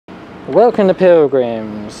Welcome to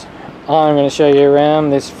Pilgrims. I'm going to show you around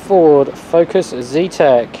this Ford Focus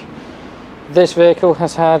Zetec. This vehicle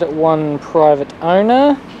has had one private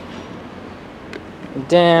owner.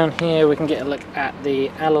 Down here we can get a look at the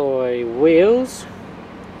alloy wheels,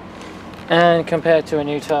 and compared to a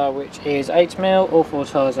new tyre which is 8mm, all four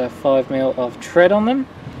tyres have 5mm of tread on them.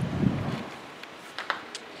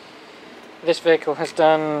 This vehicle has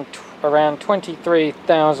done around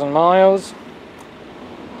 23,000 miles.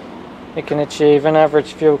 It can achieve an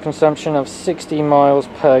average fuel consumption of 60 miles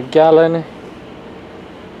per gallon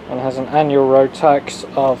and has an annual road tax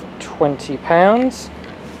of £20.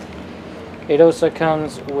 It also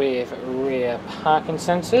comes with rear parking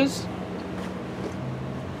sensors.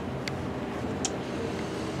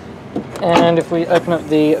 And if we open up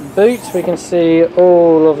the boot, we can see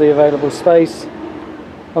all of the available space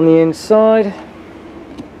on the inside.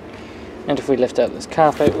 And if we lift out this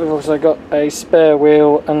carpet, we've also got a spare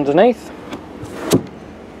wheel underneath.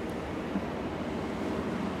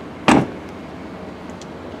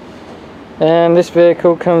 And this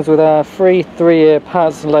vehicle comes with our free 3-year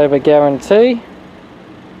parts and labour guarantee.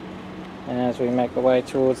 As we make our way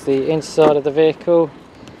towards the inside of the vehicle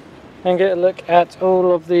and get a look at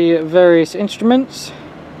all of the various instruments,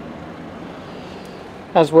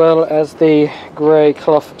 as well as the grey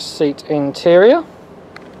cloth seat interior.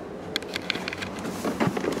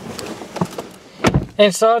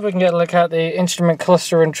 Inside we can get a look at the instrument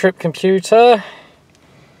cluster and trip computer.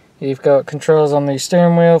 You've got controls on the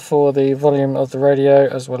steering wheel for the volume of the radio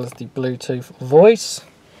as well as the Bluetooth voice.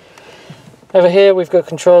 Over here we've got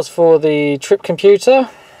controls for the trip computer.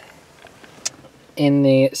 In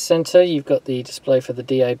the centre you've got the display for the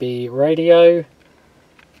DAB radio.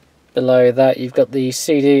 Below that you've got the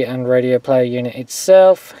CD and radio player unit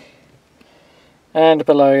itself. And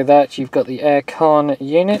below that you've got the aircon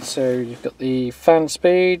unit, so you've got the fan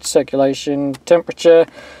speed, circulation, temperature,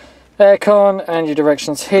 aircon, and your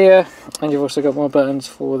directions here. And you've also got more buttons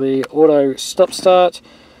for the auto stop start,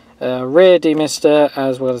 rear demister,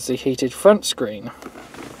 as well as the heated front screen.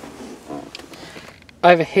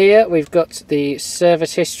 Over here we've got the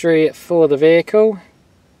service history for the vehicle.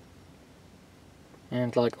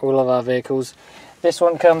 And like all of our vehicles, this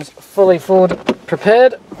one comes fully Ford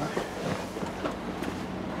prepared.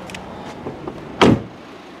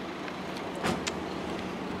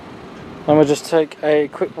 And we'll just take a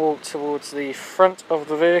quick walk towards the front of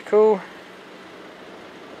the vehicle.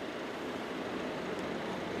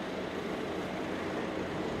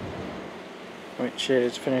 Which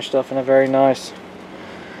is finished off in a very nice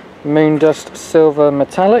moon dust silver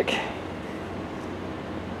metallic.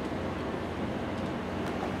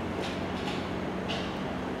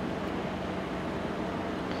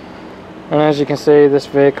 And as you can see, this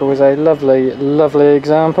vehicle is a lovely, lovely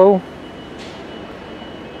example.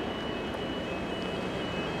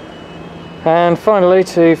 And finally,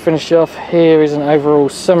 to finish off, here is an overall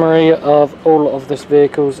summary of all of this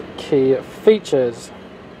vehicle's key features.